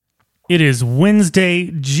It is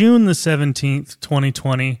Wednesday, June the 17th,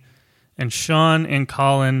 2020, and Sean and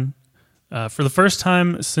Colin, for the first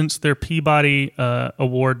time since their Peabody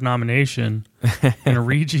Award nomination, going to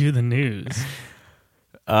read you the news.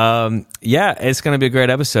 Yeah, it's going to be a great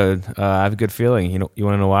episode. I have a good feeling. You want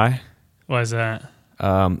to know why? Why is that?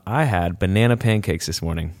 I had banana pancakes this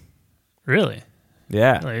morning. Really?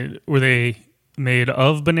 Yeah. Like, were they made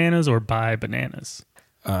of bananas or by bananas?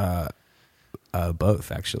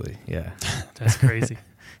 Both, actually. Yeah. That's crazy.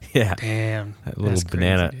 Yeah. Damn.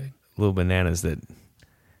 Little bananas that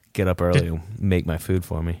get up early and make my food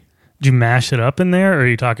for me. Did you mash it up in there, or are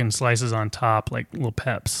you talking slices on top, like little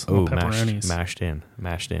peps? Oh, little pepperonis?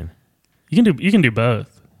 mashed in. You can do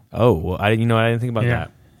both. Oh, well, I didn't think about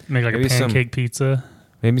that. Make like Maybe a pancake pizza.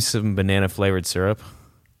 Maybe some banana flavored syrup.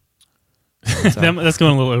 That's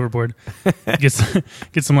going a little overboard. Get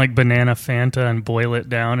some like banana Fanta and boil it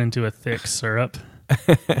down into a thick syrup.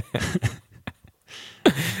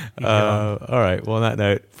 All right. Well, on that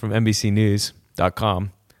note, from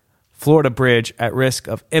NBCnews.com, Florida bridge at risk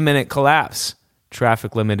of imminent collapse.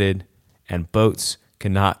 Traffic limited and boats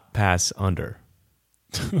cannot pass under.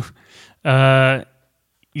 I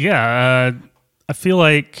feel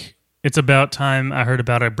like it's about time I heard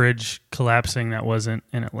about a bridge collapsing that wasn't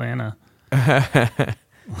in Atlanta.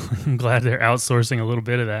 I'm glad they're outsourcing a little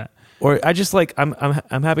bit of that. Or I just like I'm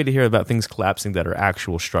happy to hear about things collapsing that are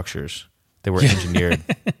actual structures that were engineered,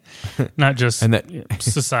 not just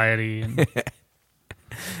society.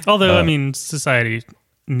 Although I mean, society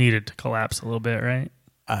needed to collapse a little bit, right?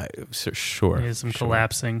 Sure. Needed some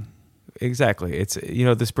collapsing. Exactly. It's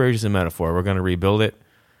this bridge is a metaphor. We're going to rebuild it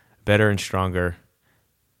better and stronger.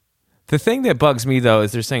 The thing that bugs me though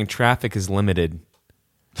is they're saying traffic is limited.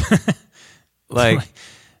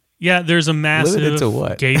 Yeah, there's a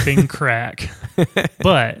massive gaping crack,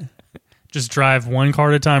 but just drive one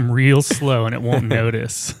car at a time real slow and it won't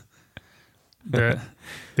notice. The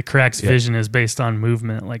crack's vision is based on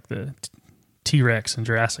movement, like the T-Rex in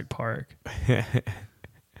Jurassic Park.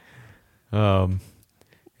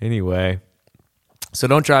 Anyway, so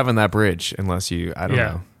don't drive on that bridge unless you, I don't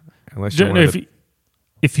know. Unless you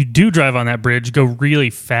if you do drive on that bridge, go really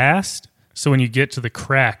fast. So when you get to the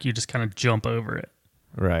crack, you just kind of jump over it.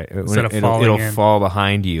 Right. Instead of falling it'll in. fall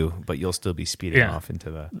behind you, but you'll still be speeding off into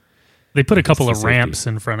the... They put a couple of ramps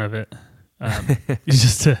in front of it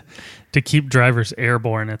just to keep drivers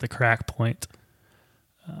airborne at the crack point.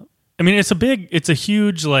 I mean, it's a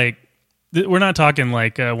huge, like, we're not talking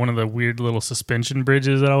like one of the weird little suspension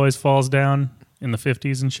bridges that always falls down in the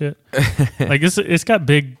 50s and shit. Like, it's got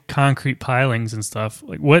big concrete pilings and stuff.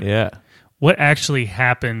 Like, what actually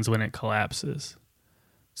happens when it collapses?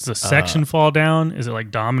 Does a section fall down? Is it like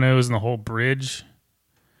dominoes and the whole bridge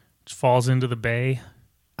just falls into the bay?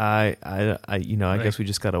 I guess we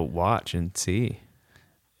just got to watch and see.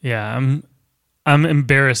 Yeah, I'm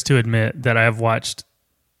embarrassed to admit that I've watched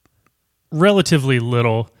relatively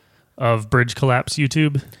little of bridge collapse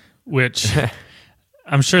YouTube, which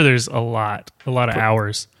I'm sure there's a lot of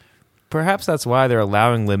hours. Perhaps that's why they're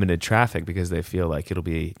allowing limited traffic, because they feel like it'll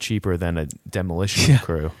be cheaper than a demolition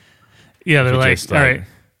crew. Yeah, they're like, all right,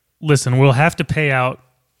 listen, we'll have to pay out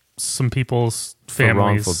some people's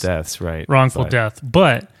families. For wrongful deaths, right. Wrongful death.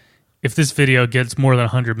 But if this video gets more than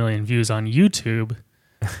 100 million views on YouTube,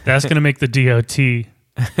 that's going to make the DOT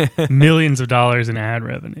millions of dollars in ad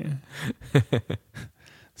revenue.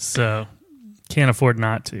 So, can't afford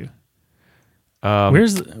not to.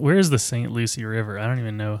 Where's the St. Lucie River? I don't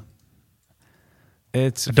even know.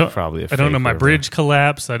 It's probably a fake I don't know my river. bridge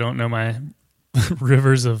collapse. I don't know my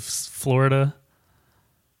rivers of Florida.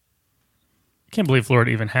 I can't believe Florida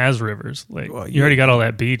even has rivers. Like, you already got all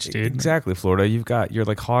that beach, dude. Exactly, Florida. You're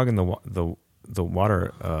like hogging the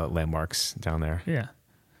water landmarks down there. Yeah,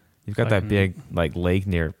 you've got that big like lake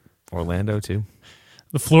near Orlando too.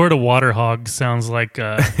 The Florida Water Hog sounds like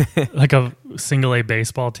like a single A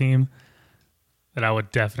baseball team that I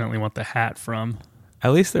would definitely want the hat from.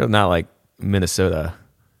 At least they're not like Minnesota.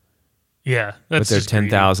 Yeah, that's with their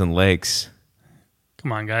 10,000 lakes.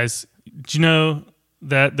 Come on, guys. Did you know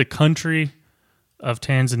that the country of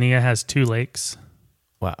Tanzania has 2 lakes?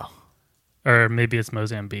 Wow. Or maybe it's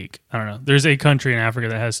Mozambique. I don't know. There's a country in Africa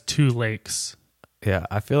that has 2 lakes. Yeah,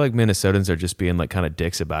 I feel like Minnesotans are just being like kind of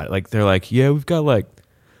dicks about it. Like they're like, yeah, we've got like,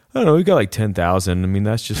 I don't know, we've got like 10,000. I mean,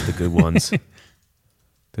 that's just the good ones.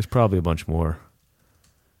 There's probably a bunch more.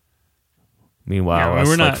 Meanwhile,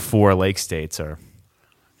 us, like 4 lake states are.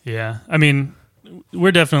 Yeah, I mean,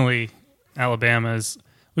 we're definitely Alabama's.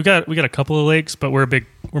 We got a couple of lakes, but we're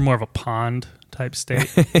more of a pond type state.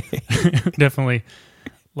 Definitely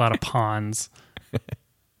a lot of ponds.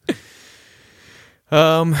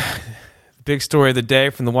 Big story of the day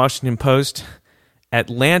from the Washington Post.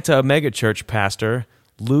 Atlanta megachurch pastor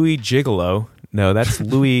Louis Gigolo. No, that's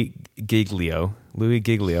Louis Giglio. Louis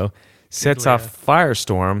Giglio sets off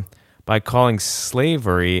firestorm by calling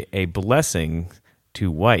slavery a blessing to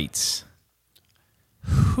whites.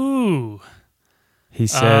 Whew. He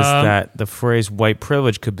says that the phrase white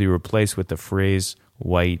privilege could be replaced with the phrase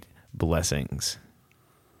white blessings.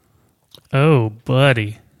 Oh,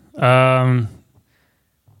 buddy. Damn.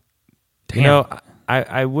 You know,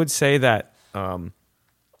 I would say that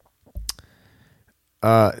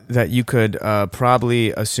that you could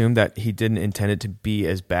probably assume that he didn't intend it to be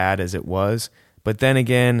as bad as it was. But then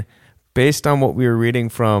again, based on what we were reading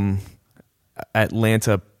from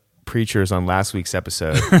Atlanta preachers on last week's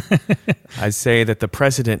episode, I'd say that the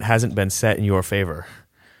precedent hasn't been set in your favor.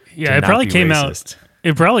 Yeah, it probably came out.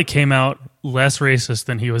 It probably came out less racist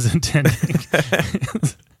than he was intending.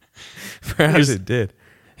 Perhaps it did.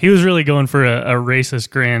 He was really going for a racist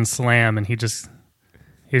grand slam, and he just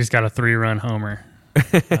got a 3-run homer.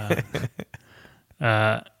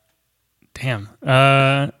 Damn.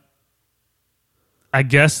 I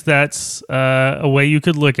guess that's a way you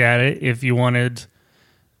could look at it if you wanted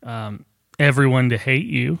everyone to hate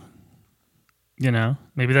you. You know,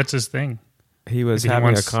 maybe that's his thing. He was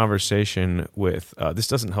having a conversation with, this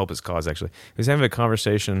doesn't help his cause, actually. He was having a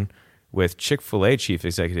conversation with Chick-fil-A chief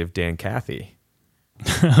executive Dan Cathy.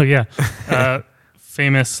 Oh, yeah.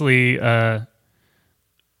 Famously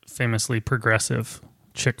progressive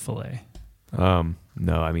Chick-fil-A. No,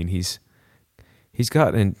 I mean, he's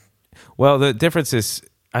gotten... Well, the difference is,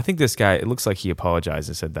 I think this guy, it looks like he apologized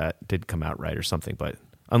and said that didn't come out right or something, but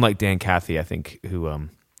unlike Dan Cathy, I think, who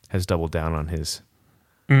has doubled down on his...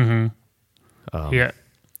 Mm-hmm.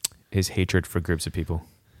 His hatred for groups of people.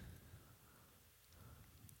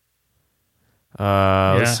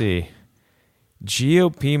 Let's see.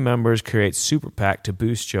 GOP members create super PAC to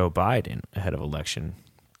boost Joe Biden ahead of election.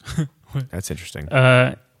 That's interesting.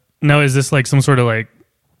 No, is this like some sort of like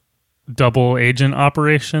double agent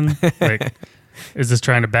operation? Like, is this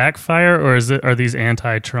trying to backfire, or are these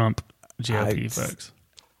anti-Trump GOP folks?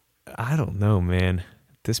 I don't know, man.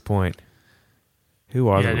 At this point, who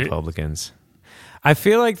are the Republicans? I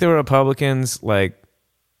feel like the Republicans, like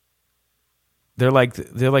they're like the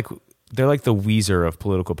Weezer of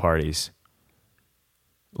political parties.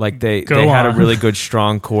 Like they had a really good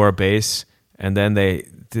strong core base, and then they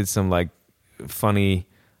did some like funny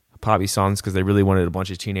poppy songs because they really wanted a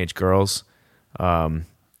bunch of teenage girls, and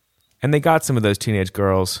they got some of those teenage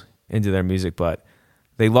girls into their music, but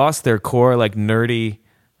they lost their core like nerdy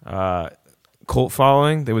cult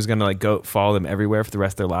following. They was gonna like go follow them everywhere for the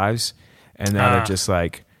rest of their lives. And now they're just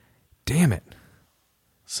like, damn it,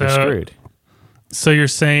 they're screwed. So you're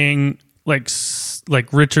saying like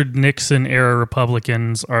Richard Nixon era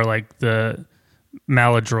Republicans are like the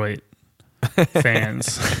maladroit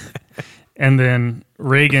fans, and then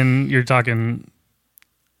Reagan, you're talking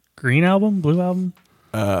Green Album, Blue Album.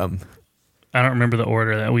 I don't remember the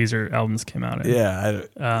order that Weezer albums came out in. Yeah.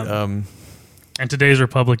 And today's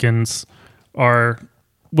Republicans are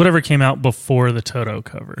whatever came out before the Toto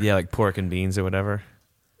cover. Yeah, like Pork and Beans or whatever.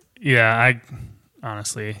 Yeah, I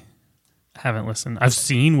honestly haven't listened. I've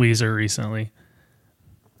seen Weezer recently,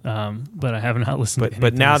 but I have not listened to anything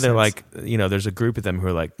But now they're since. like, you know, there's a group of them who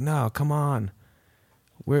are like, no, come on.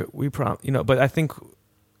 But I think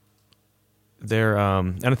they're,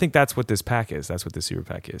 and I think that's what this pack is. That's what the super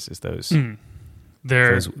PAC is those.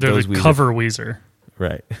 They're those the Weezer. cover Weezer.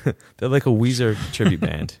 Right. They're like a Weezer tribute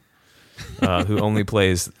band. Who only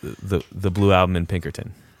plays the Blue Album in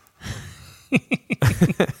Pinkerton.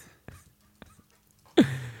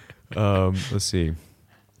 Let's see.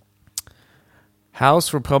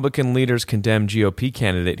 House Republican leaders condemn GOP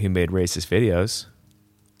candidate who made racist videos.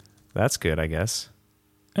 That's good, I guess.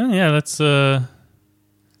 Oh yeah, it's a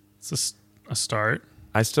start.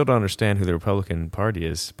 I still don't understand who the Republican Party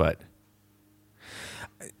is, but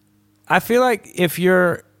I feel like if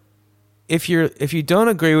you don't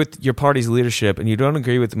agree with your party's leadership and you don't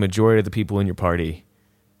agree with the majority of the people in your party,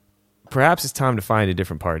 perhaps it's time to find a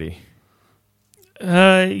different party.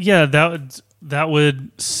 Yeah, that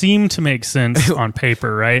would seem to make sense on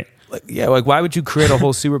paper, right? Like why would you create a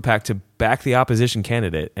whole super PAC to back the opposition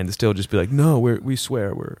candidate and still just be like, no, we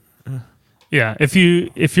swear we're. Yeah, if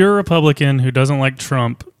you're a Republican who doesn't like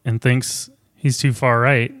Trump and thinks he's too far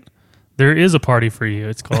right, there is a party for you.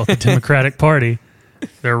 It's called the Democratic Party.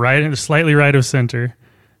 They're slightly right of center,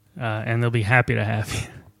 and they'll be happy to have you.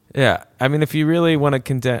 Yeah, I mean, if you really want to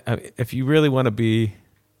condemn, if you really want to be,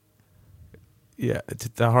 the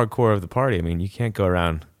hardcore of the party, I mean, you can't go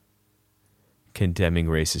around condemning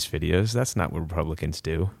racist videos. That's not what Republicans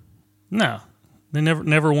do. No, they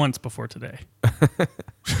never once before today.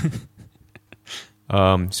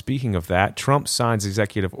 Speaking of that, Trump signs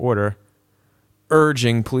executive order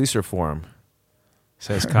urging police reform.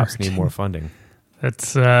 Says cops need more funding. That's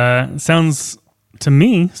sounds a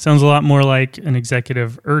lot more like an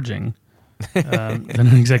executive urging than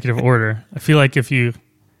an executive order. I feel like if you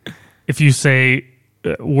say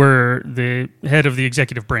we're the head of the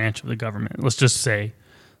executive branch of the government, let's just say,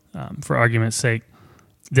 for argument's sake,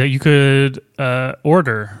 that you could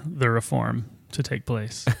order the reform to take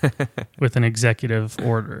place with an executive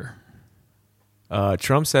order.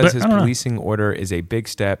 Trump says his policing order is a big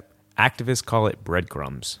step. Activists call it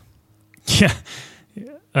breadcrumbs. Yeah.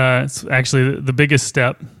 It's actually the biggest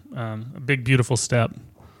step, a big, beautiful step.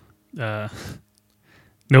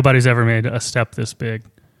 Nobody's ever made a step this big.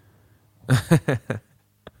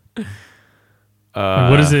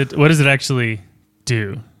 What does it actually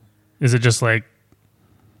do? Is it just like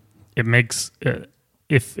it makes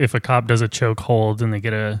if a cop does a choke hold, then they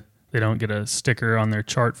don't get a sticker on their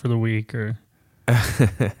chart for the week, or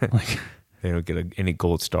like they don't get any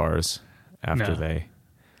gold stars after they.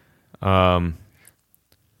 I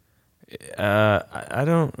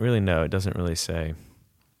don't really know. It doesn't really say.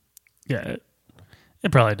 Yeah,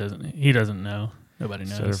 it probably doesn't. He doesn't know. Nobody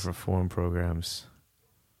knows. Set of reform programs.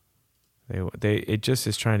 It just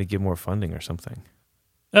is trying to give more funding or something.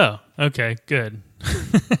 Oh, okay, good.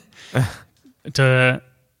 To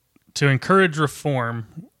encourage reform,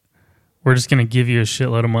 we're just going to give you a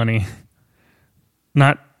shitload of money,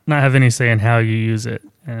 not have any say in how you use it,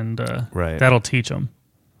 and right. That'll teach them.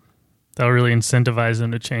 That'll really incentivize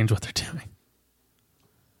them to change what they're doing.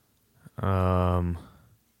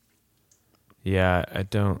 Yeah, I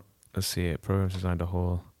don't. Let's see it. Programs designed to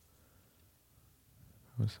hold.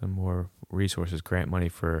 With some more resources, grant money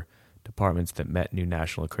for departments that met new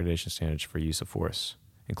national accreditation standards for use of force,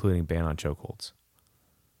 including ban on chokeholds.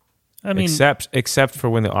 I mean, except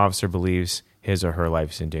for when the officer believes his or her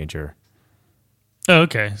life is in danger. Oh,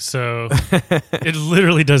 okay. So it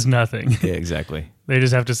literally does nothing. Yeah, exactly. They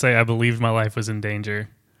just have to say, I believed my life was in danger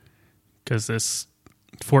because this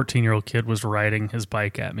 14-year-old kid was riding his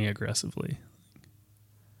bike at me aggressively.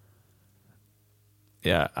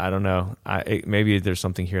 Yeah, I don't know. Maybe there's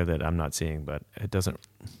something here that I'm not seeing, but it doesn't.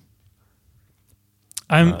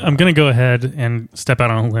 I'm going to go ahead and step out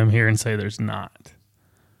on a limb here and say there's not.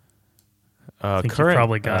 I think current you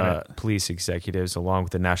probably got it. Police executives, along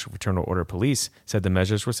with the National Fraternal Order Police, said the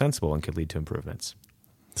measures were sensible and could lead to improvements.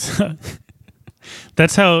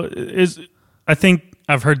 That's how is. I think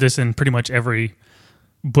I've heard this in pretty much every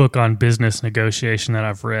book on business negotiation that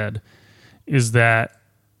I've read, is that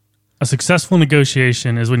a successful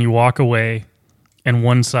negotiation is when you walk away and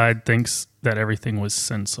one side thinks that everything was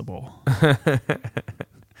sensible.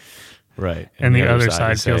 Right. And the other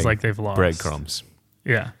side feels like they've lost. Breadcrumbs.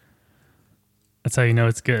 Yeah. That's how you know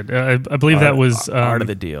it's good. I believe that was... art of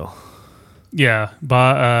the deal. Yeah.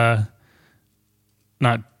 Not...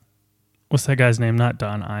 What's that guy's name? Not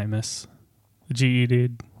Don Imus. The GE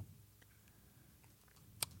dude.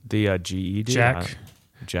 The GE dude? Jack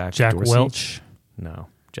Dorsey? Welch. No.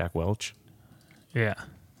 Jack Welch? Yeah.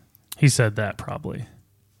 He said that probably.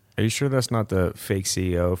 Are you sure that's not the fake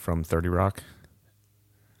CEO from 30 Rock?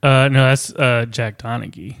 No, that's Jack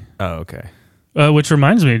Donaghy. Oh, okay. Which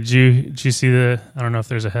reminds me, did you see I don't know if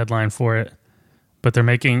there's a headline for it, but they're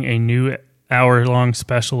making a new hour-long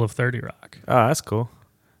special of 30 Rock. Oh, that's cool.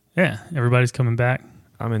 Yeah, everybody's coming back.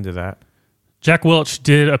 I'm into that. Jack Welch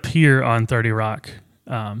did appear on 30 Rock,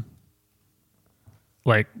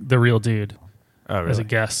 like the real dude, really? As a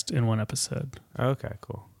guest in one episode. Okay,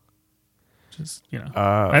 cool. Just,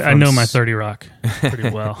 I know my 30 Rock pretty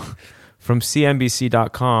well. From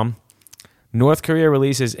CNBC.com, North Korea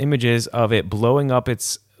releases images of it blowing up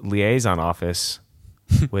its liaison office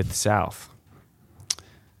with South.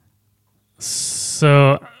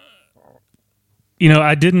 So, we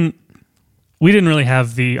didn't really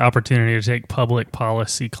have the opportunity to take public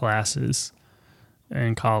policy classes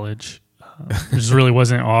in college. It just really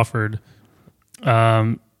wasn't offered.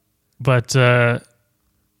 But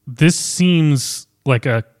this seems like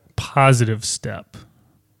a positive step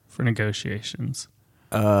for negotiations.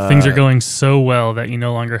 Things are going so well that you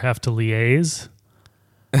no longer have to liaise.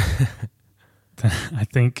 I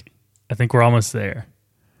think we're almost there.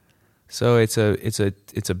 So it's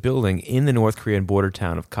a building in the North Korean border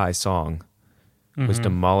town of Kaesong was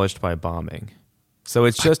demolished by bombing. So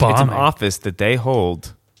it's just it's an office that they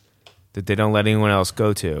hold that they don't let anyone else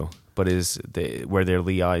go to, but where their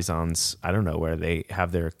liaisons, I don't know, where they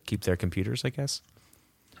keep their computers, I guess.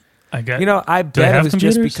 I bet it was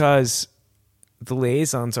just because the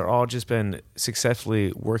liaisons are all just been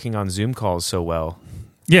successfully working on Zoom calls so well.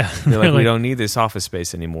 Yeah. They're like, we don't need this office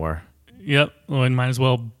space anymore. Yep. Well, we might as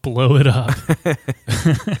well blow it up.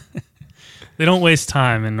 They don't waste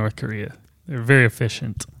time in North Korea. They're very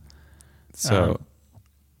efficient. So,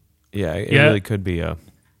 it really could be a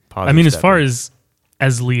positive. I mean, as far as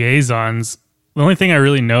liaisons, the only thing I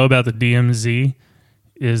really know about the DMZ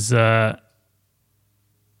is like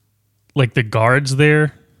the guards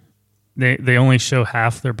there. They only show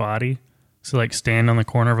half their body. So like stand on the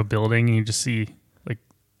corner of a building and you just see like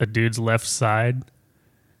a dude's left side,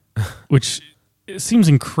 which it seems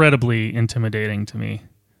incredibly intimidating to me.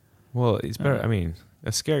 Well, it's better. I mean,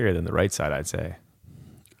 it's scarier than the right side, I'd say.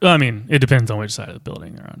 Well, I mean, it depends on which side of the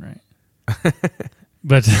building they're on, right?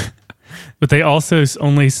 but they also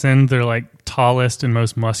only send their like tallest and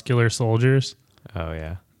most muscular soldiers. Oh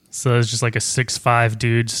yeah. So it's just like a 6'5"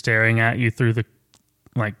 dude staring at you through the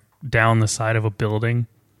like down the side of a building.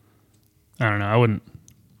 I don't know.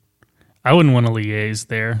 I wouldn't want to liaise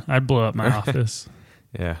there. I'd blow up my office.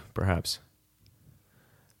 Yeah, perhaps.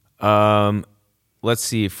 Let's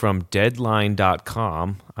see, from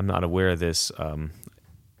Deadline.com. I'm not aware of this.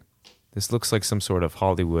 This looks like some sort of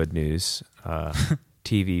Hollywood news,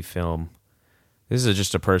 TV film. This is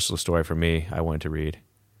just a personal story for me I wanted to read.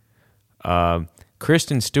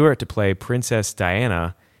 Kristen Stewart to play Princess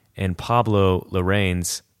Diana in Pablo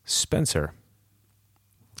Larraín's Spencer.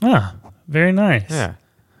 Ah, very nice. Yeah.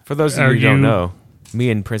 For those of you who don't know,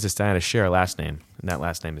 me and Princess Diana share a last name, and that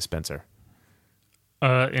last name is Spencer.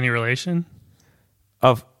 Any relation?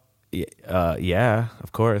 Yeah,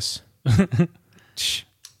 of course.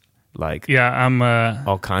 Like, yeah, I'm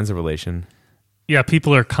all kinds of relation. Yeah,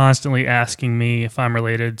 people are constantly asking me if I'm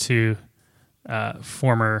related to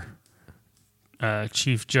former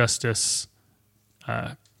Chief Justice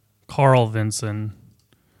Carl Vinson.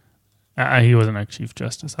 He wasn't a Chief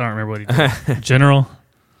Justice. I don't remember what he did. General.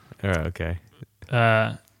 Oh, okay.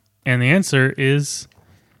 And the answer is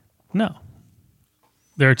no.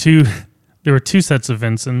 There were two sets of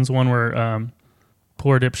Vincents. One were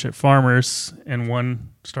poor dipshit farmers, and one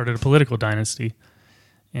started a political dynasty.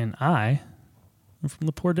 And I am from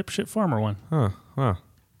the poor dipshit farmer one. Huh. Wow.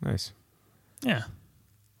 Nice. Yeah.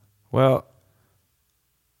 Well,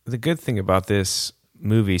 the good thing about this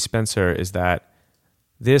movie, Spencer, is that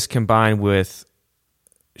this combined with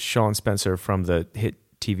Sean Spencer from the hit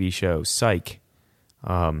TV show Psych,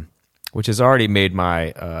 which has already made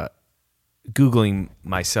my Googling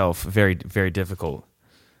myself very, very difficult.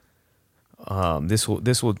 This will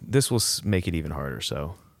make it even harder.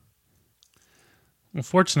 So, well,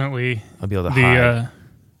 fortunately, I'll be able to hide.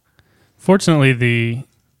 Fortunately, the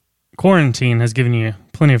quarantine has given you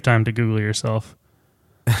plenty of time to Google yourself.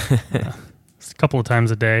 It's a couple of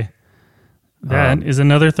times a day. That is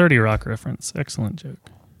another 30 Rock reference. Excellent joke.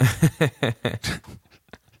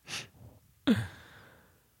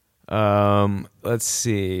 Let's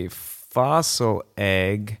see. Fossil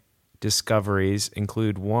egg discoveries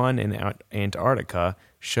include one in Antarctica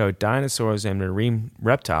show dinosaurs and marine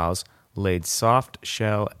reptiles laid soft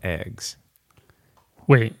shell eggs.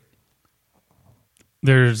 Wait.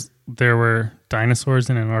 There were dinosaurs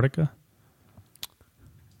in Antarctica?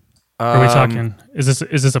 Are we talking? Is this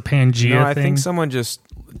a Pangea thing? No, I think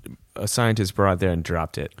a scientist brought it there and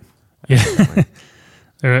dropped it. Yeah.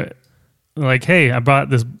 They're like, hey, I brought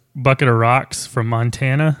this bucket of rocks from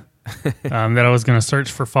Montana that I was going to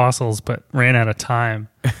search for fossils, but ran out of time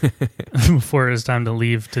before it was time to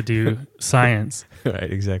leave to do science.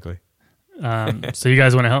 Right, exactly. So you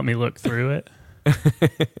guys want to help me look through it?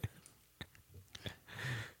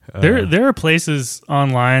 There are places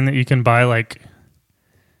online that you can buy like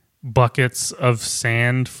buckets of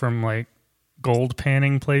sand from like gold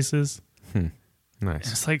panning places.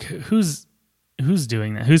 Nice. It's like who's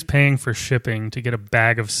doing that? Who's paying for shipping to get a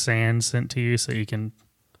bag of sand sent to you so you can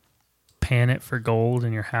pan it for gold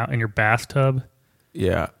in your house, in your bathtub?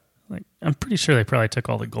 Yeah. Like I'm pretty sure they probably took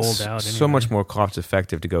all the gold out. So much more cost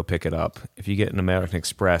effective to go pick it up if you get an American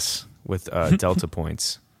Express with Delta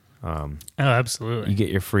points. Oh, absolutely. You get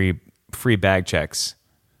your free bag checks.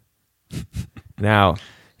 Now,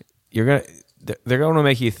 they're going to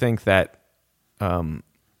make you think that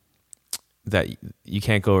that you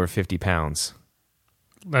can't go over 50 pounds.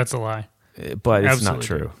 That's a lie. But it's Absolutely not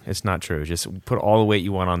true. It's not true. Just put all the weight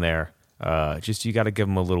you want on there. You got to give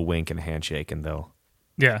them a little wink and a handshake, and they'll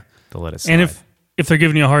let it slide. And if they're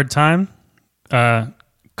giving you a hard time,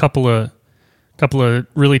 couple of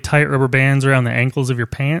really tight rubber bands around the ankles of your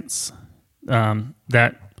pants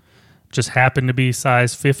that just happen to be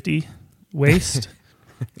size 50 waist.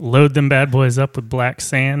 Load them bad boys up with black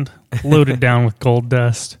sand, loaded down with gold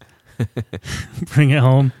dust. Bring it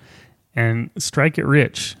home and strike it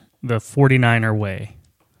rich the 49er way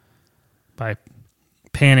by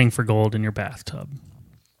panning for gold in your bathtub.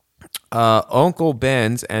 Uncle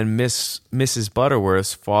Ben's and Mrs.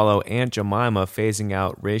 Butterworth's follow Aunt Jemima phasing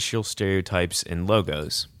out racial stereotypes in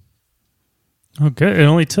logos. Oh, good. It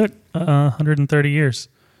only took 130 years.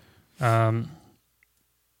 Damn,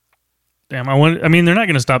 I mean, they're not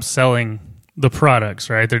going to stop selling the products,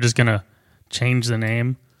 right? They're just going to change the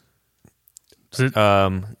name.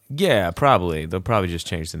 Yeah, probably. They'll probably just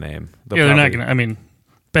change the name. They're not going to. I mean,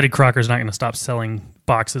 Betty Crocker's not going to stop selling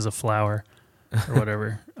boxes of flour or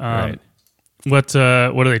whatever. Right. What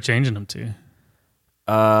are they changing them to?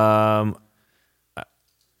 I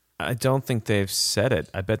don't think they've said it.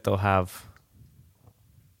 I bet they'll have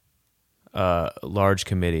a large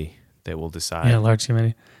committee that will decide. Yeah, large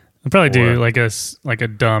committee. They'll probably do like a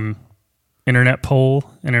dumb internet poll,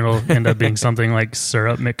 and it'll end up being something like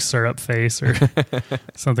mixed syrup face or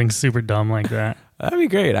something super dumb like that. That'd be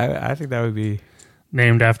great. I think that would be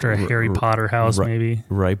named after a Harry Potter house, maybe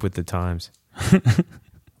ripe with the times.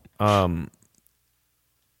 I'm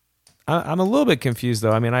a little bit confused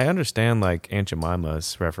though. I mean, I understand like Aunt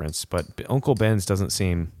Jemima's reference, but Uncle Ben's doesn't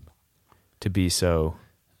seem to be so.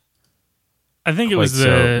 I think it was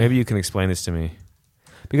the. Maybe you can explain this to me,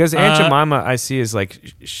 because Aunt Jemima I see is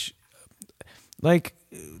like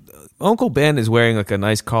Uncle Ben is wearing like a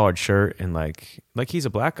nice collared shirt and like he's a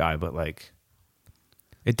black guy, but like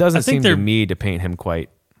it doesn't seem to me to paint him quite.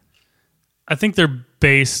 I think they're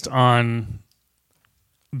based on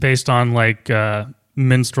like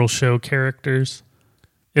minstrel show characters.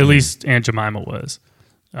 At least Aunt Jemima was.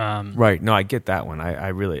 Right. No, I get that one.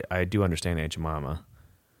 I do understand Aunt Jemima.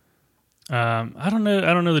 I don't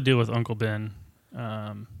know the deal with Uncle Ben.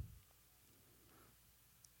 I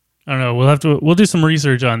don't know. We'll do some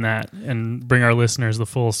research on that and bring our listeners the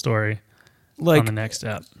full story on the next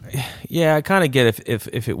app. Yeah, I kind of get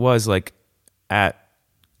if it was like at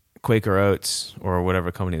Quaker Oats or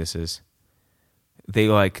whatever company this is, they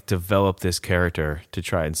like develop this character to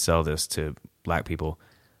try and sell this to black people.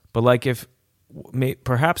 But like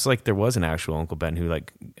perhaps like there was an actual Uncle Ben who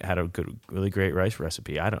like had a really great rice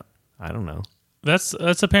recipe. I don't know. That's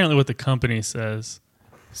apparently what the company says.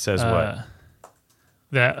 Says what?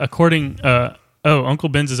 That according Uncle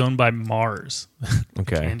Ben's is owned by Mars,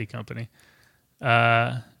 okay, candy company.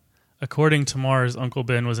 According to Mars, Uncle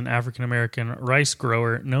Ben was an African American rice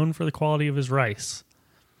grower known for the quality of his rice.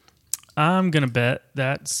 I'm gonna bet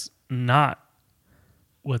that's not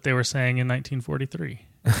what they were saying in 1943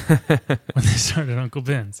 when they started Uncle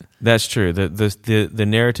Ben's. That's true. The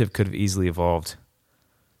narrative could have easily evolved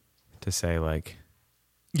to say like,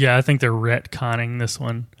 yeah, I think they're retconning this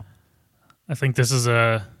one. I think this is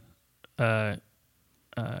a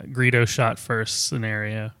Greedo shot first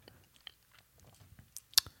scenario.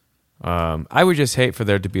 I would just hate for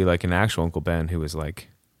there to be like an actual Uncle Ben who was like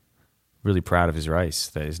really proud of his rice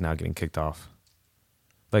that is now getting kicked off.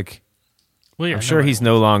 Like, well, yeah, I'm sure he's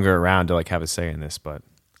no longer around to like have a say in this, but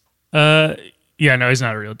yeah, no, he's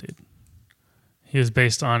not a real dude. He was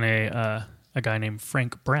based on a guy named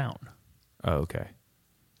Frank Brown. Oh, okay.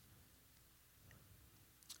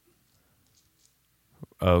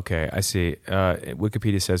 Okay, I see.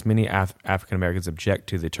 Wikipedia says many African Americans object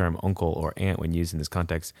to the term uncle or aunt when used in this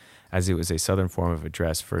context, as it was a Southern form of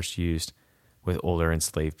address first used with older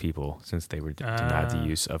enslaved people, since they were denied the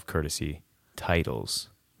use of courtesy titles.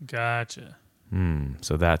 Gotcha.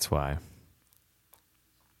 So that's why.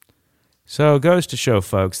 So it goes to show,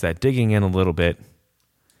 folks, that digging in a little bit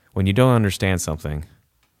when you don't understand something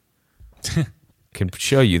can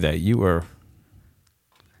show you that you were.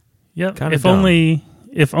 Yep.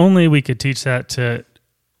 If only we could teach that to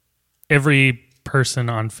every person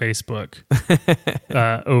on Facebook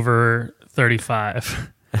over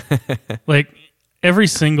 35. Like every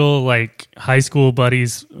single like high school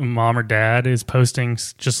buddy's mom or dad is posting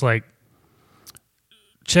just like,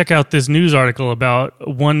 check out this news article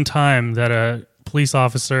about one time that a police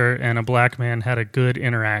officer and a black man had a good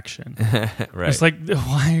interaction. Right. It's like,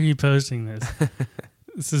 why are you posting this?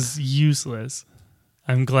 This is useless.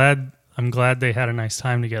 I'm glad they had a nice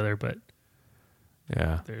time together, but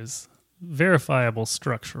yeah, there's verifiable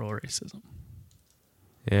structural racism.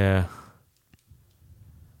 Yeah.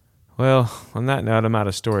 Well, on that note, I'm out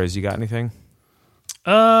of stories. You got anything?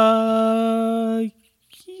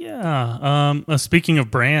 Yeah. Speaking of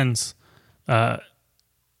brands, did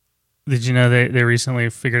you know they recently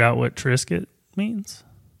figured out what Triscuit means?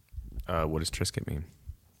 What does Triscuit mean?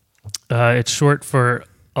 It's short for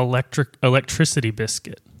electricity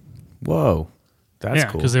biscuit. Whoa, that's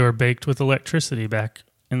cool. Because they were baked with electricity back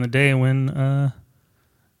in the day when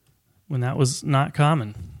when that was not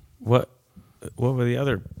common. What were the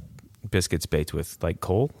other biscuits baked with? Like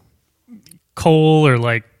coal? Coal or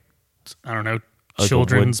like, I don't know, Like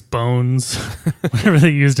children's bones, whatever they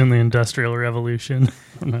used in the Industrial Revolution. I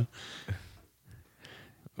don't know.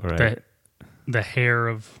 Right. The hair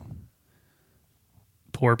of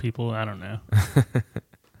poor people. I don't know.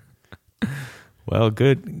 Well,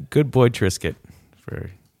 good boy Triscuit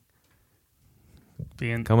for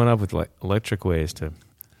Being coming up with electric ways to.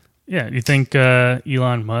 Yeah, you think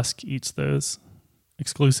Elon Musk eats those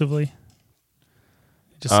exclusively? He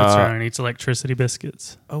just sits around and eats electricity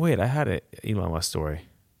biscuits. Oh wait, I had an Elon Musk story.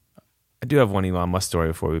 I do have one Elon Musk story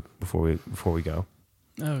before we go.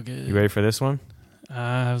 Oh, good. You ready for this one?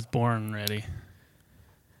 I was born ready.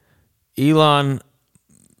 It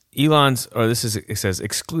says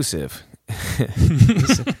exclusive.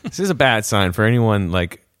 This is a bad sign for anyone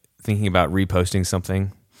like thinking about reposting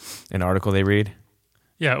something, an article they read.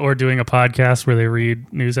 Yeah, or doing a podcast where they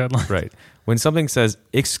read news headlines. Right. When something says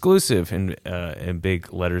exclusive in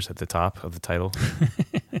big letters at the top of the title,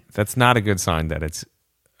 that's not a good sign that it's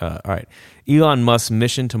all right. Elon Musk's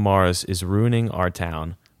mission to Mars is ruining our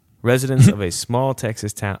town. Residents of a small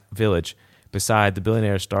Texas village beside the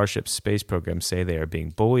billionaire Starship space program say they are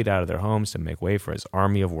being bullied out of their homes to make way for his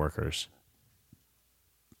army of workers.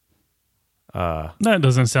 That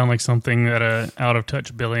doesn't sound like something that a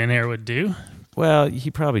out-of-touch billionaire would do. Well,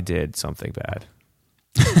 he probably did something bad.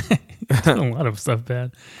 He's done a lot of stuff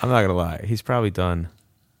bad. I'm not gonna lie. He's probably done.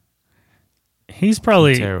 He's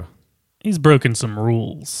broken some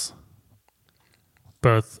rules,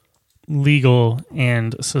 both legal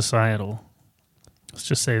and societal. Let's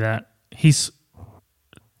just say that.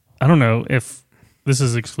 I don't know if this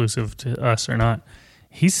is exclusive to us or not.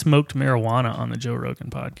 He smoked marijuana on the Joe Rogan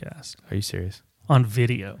podcast. Are you serious? On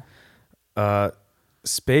video.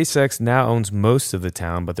 SpaceX now owns most of the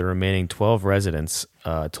town, but the remaining 12 residents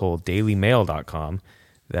told DailyMail.com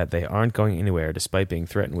that they aren't going anywhere despite being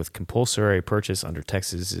threatened with compulsory purchase under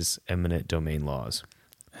Texas's eminent domain laws.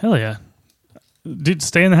 Hell yeah. Dude,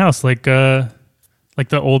 stay in the house like the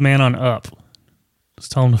old man on Up.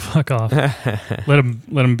 Just tell him to fuck off. Let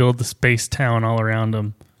him build the space town all around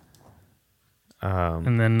him.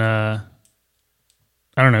 And then, I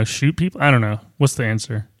don't know, shoot people? I don't know. What's the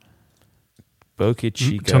answer? Boca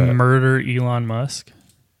Chica. To murder Elon Musk?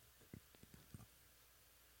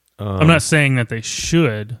 I'm not saying that they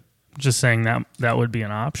should. I'm just saying that would be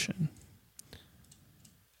an option.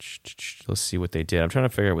 Let's see what they did. I'm trying to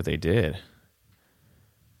figure out what they did.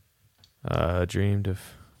 Dreamed of...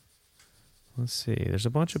 Let's see. There's a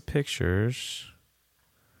bunch of pictures.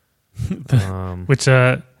 Which,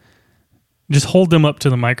 just hold them up to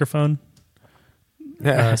the microphone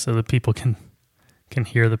so that people can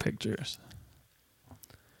hear the pictures.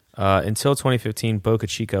 Until 2015, Boca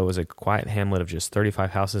Chica was a quiet hamlet of just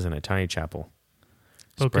 35 houses and a tiny chapel.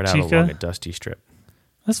 Boca spread Chica? out along a dusty strip.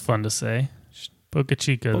 That's fun to say. Boca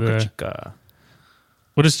Chica. Boca Chica.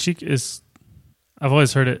 What is Chica? I've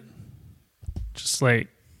always heard it just like,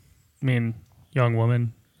 young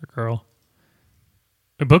woman or girl.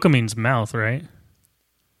 Boca means mouth, right?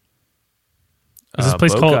 Is this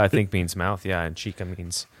place Boca, called? I think, means mouth, yeah, and Chica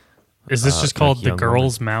means... Is this just called the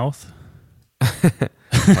girl's woman. mouth?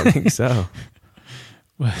 I think so.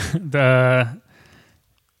 They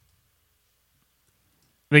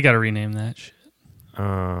got to rename that shit.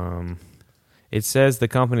 It says the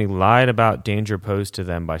company lied about danger posed to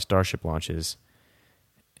them by Starship launches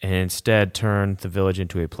and instead turned the village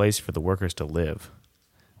into a place for the workers to live.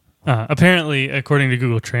 Apparently, according to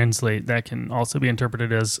Google Translate, that can also be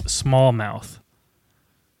interpreted as small mouth,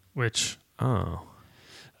 which I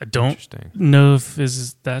don't know if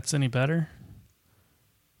that's any better.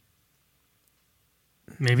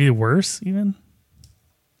 Maybe worse, even?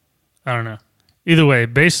 I don't know. Either way,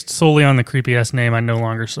 based solely on the creepy-ass name, I no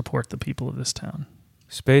longer support the people of this town.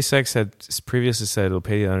 SpaceX had previously said it'll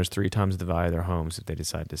pay the owners 3 times the value of their homes if they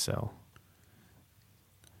decide to sell.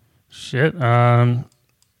 Shit. Does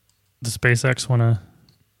SpaceX want to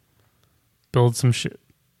build some shit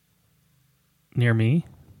near me?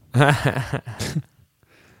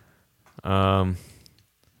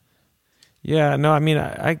 Yeah, no,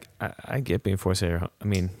 I get being forced out.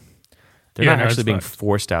 They're not actually being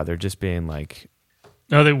forced out. They're just being like...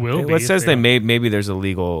 No, they will be. It says maybe there's a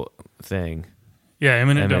legal thing. Yeah,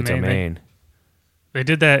 eminent domain. They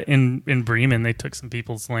did that in Bremen. They took some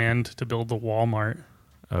people's land to build the Walmart.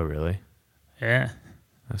 Oh, really? Yeah.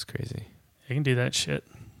 That's crazy. You can do that shit.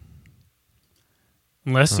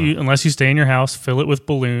 Unless you stay in your house, fill it with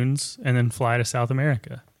balloons, and then fly to South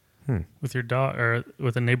America with your dog or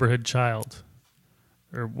with a neighborhood child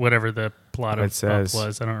or whatever the plot of Up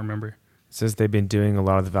was. I don't remember. says they've been doing a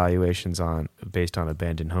lot of the valuations based on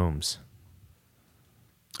abandoned homes.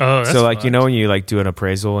 Oh, that's so like fucked. you know when you like do an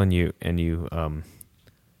appraisal and you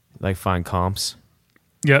like find comps.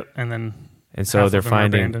 Yep, and so half they're of them are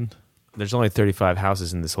finding abandoned. there's only 35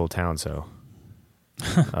 houses in this whole town, so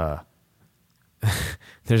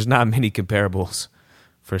there's not many comparables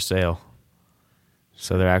for sale.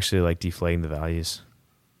 So they're actually like deflating the values.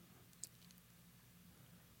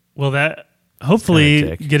 Well, that hopefully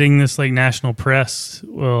Kinda dick. getting this like national press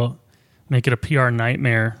will make it a PR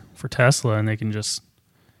nightmare for Tesla, and they can just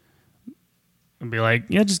be like,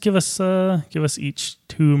 "Yeah, just give us each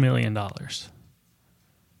 $2 million,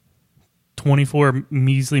 $24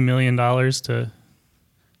 measly million to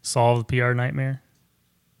solve the PR nightmare."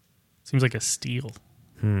 Seems like a steal.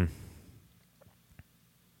 I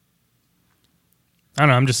don't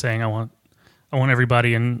know. I'm just saying. I want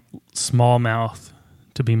everybody in smallmouth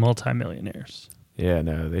to be multimillionaires. Yeah,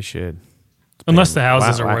 no, they should. Unless the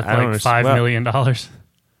houses Wow, are worth I don't like understand. $5 million.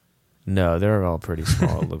 No, they're all pretty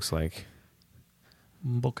small, it looks like.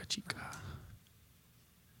 Boca Chica.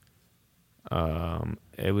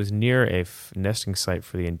 It was near a nesting site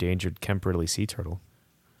for the endangered Kemperley sea turtle.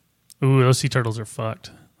 Ooh, those sea turtles are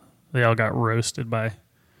fucked. They all got roasted by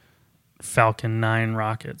Falcon 9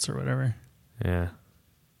 rockets or whatever. Yeah.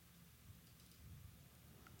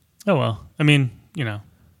 Oh, well. I mean, you know,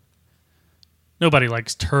 nobody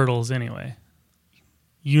likes turtles anyway.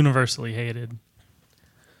 Universally hated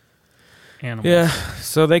animals. Yeah,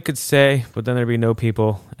 so they could say, but then there'd be no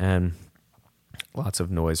people and lots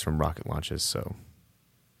of noise from rocket launches, so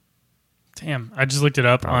Damn, I just looked it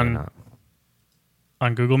up probably not.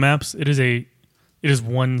 on Google Maps. It is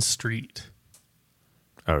one street.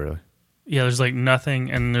 Oh, really? Yeah, there's like nothing,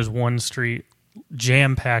 and there's one street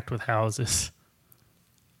jam-packed with houses.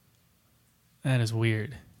 That is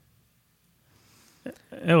weird.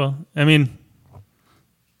 Yeah, well, I mean,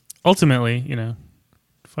 ultimately, you know,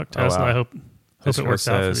 fuck Tesla. wow. I hope This it one works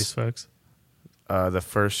out for says, these folks. The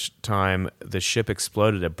first time the ship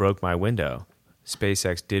exploded, it broke my window.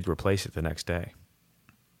 SpaceX did replace it the next day.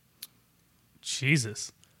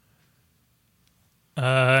 Jesus.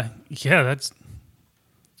 Yeah,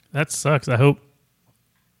 that sucks. I hope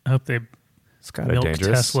they It's kind of milk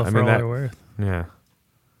dangerous. Tesla for all they're worth. Yeah.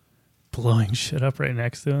 Blowing shit up right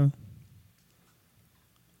next to them.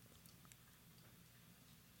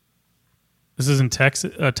 This is in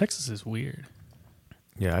Texas. Texas is weird.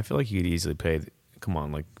 Yeah, I feel like you could easily pay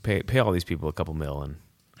all these people a couple mil and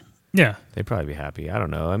Yeah. they'd probably be happy. I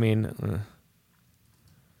don't know. I mean,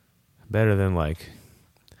 better than like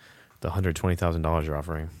the $120,000 you're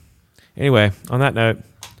offering. Anyway, on that note,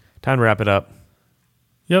 time to wrap it up.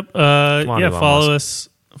 Yep. on, Yeah. Elon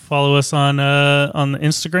Follow us on the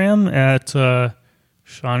Instagram at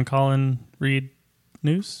Sean Collin Reed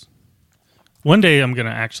News. One day I'm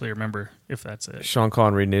gonna actually remember if that's it. Sean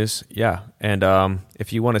Collin Reed News. Yeah. And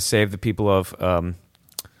if you want to save the people of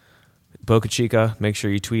Boca Chica, make sure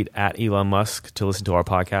you tweet at Elon Musk to listen to our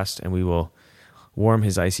podcast, and we will warm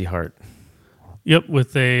his icy heart. Yep,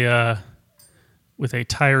 with a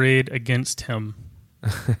tirade against him.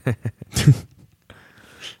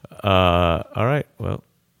 All right. Well.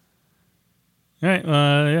 All right.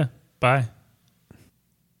 Yeah. Bye.